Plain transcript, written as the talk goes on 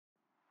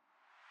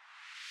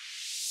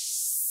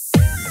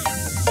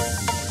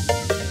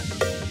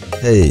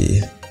Hey,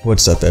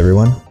 what's up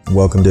everyone?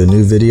 Welcome to a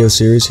new video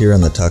series here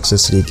on the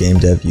Toxicity Game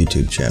Dev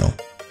YouTube channel.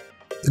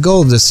 The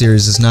goal of this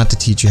series is not to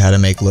teach you how to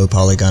make low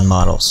polygon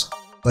models,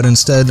 but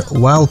instead,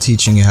 while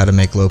teaching you how to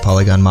make low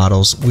polygon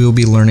models, we will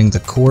be learning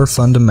the core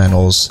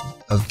fundamentals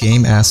of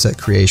game asset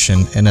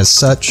creation and as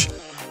such,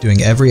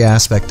 doing every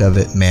aspect of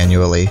it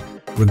manually,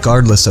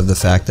 regardless of the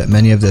fact that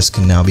many of this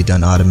can now be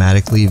done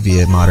automatically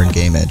via modern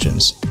game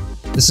engines.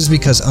 This is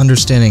because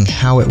understanding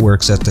how it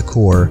works at the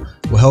core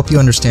will help you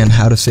understand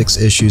how to fix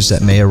issues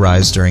that may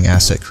arise during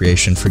asset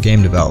creation for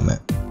game development.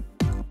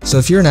 So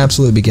if you're an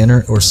absolute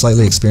beginner or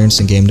slightly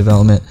experienced in game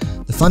development,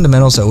 the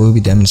fundamentals that we'll be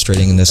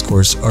demonstrating in this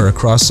course are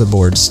across the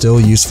board still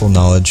useful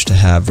knowledge to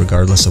have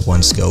regardless of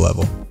one's skill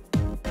level.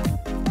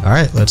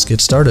 Alright, let's get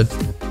started.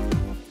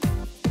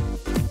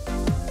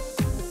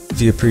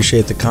 If you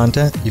appreciate the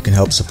content, you can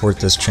help support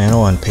this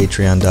channel on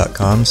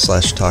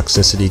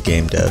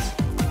patreon.com/toxicitygamedev.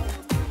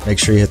 Make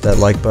sure you hit that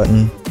like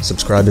button,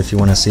 subscribe if you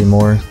want to see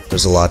more,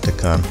 there's a lot to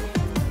come.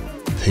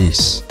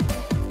 Peace.